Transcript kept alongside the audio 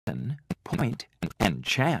point and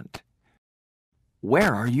chant.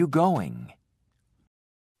 Where are you going?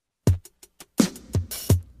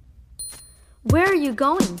 Where are you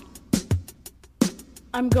going?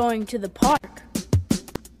 I'm going to the park.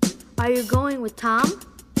 Are you going with Tom?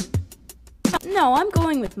 No, I'm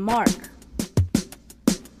going with Mark.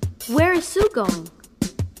 Where is Sue going?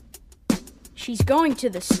 She's going to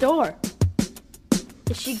the store.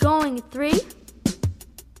 Is she going at 3?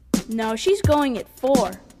 No, she's going at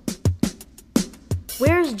 4.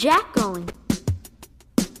 Where is Jack going?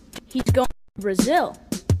 He's going to Brazil.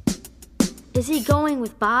 Is he going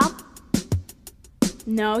with Bob?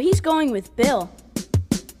 No, he's going with Bill.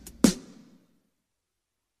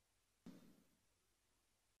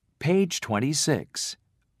 Page 26.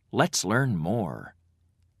 Let's learn more.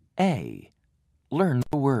 A. Learn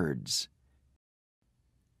the words.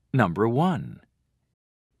 Number 1.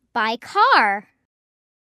 By car.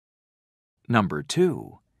 Number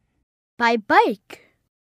 2. By bike.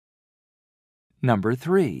 Number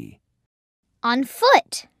 3. On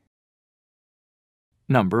foot.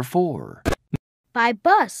 Number 4. By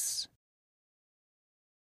bus.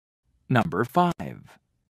 Number 5.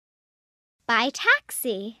 By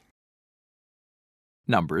taxi.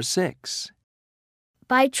 Number 6.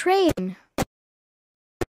 By train.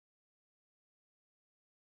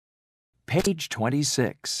 Page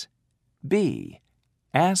 26. B.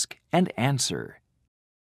 Ask and answer.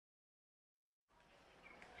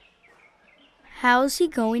 How's he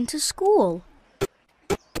going to school?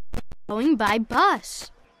 Going by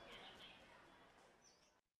bus.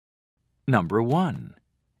 Number 1.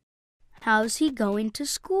 How's he going to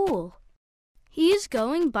school? He's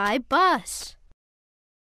going by bus.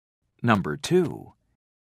 Number 2.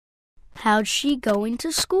 How's she going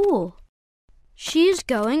to school? She's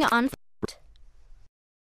going on foot.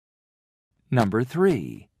 Number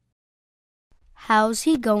 3. How's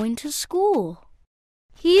he going to school?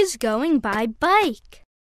 He's going by bike.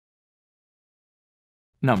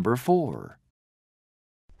 Number 4.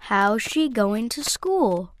 How's she going to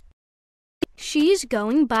school? She's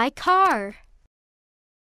going by car.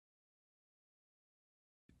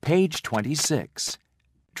 Page 26.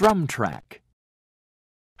 Drum track.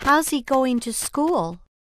 How's he going to school?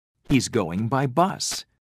 He's going by bus.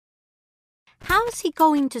 How's he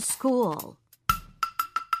going to school?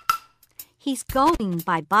 He's going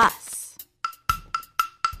by bus.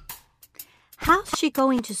 How's she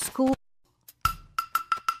going to school?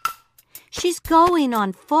 She's going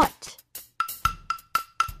on foot.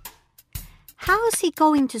 How's he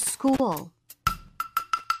going to school?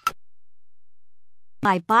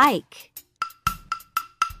 By bike.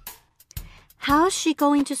 How's she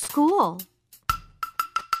going to school?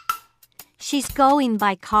 She's going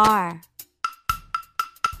by car.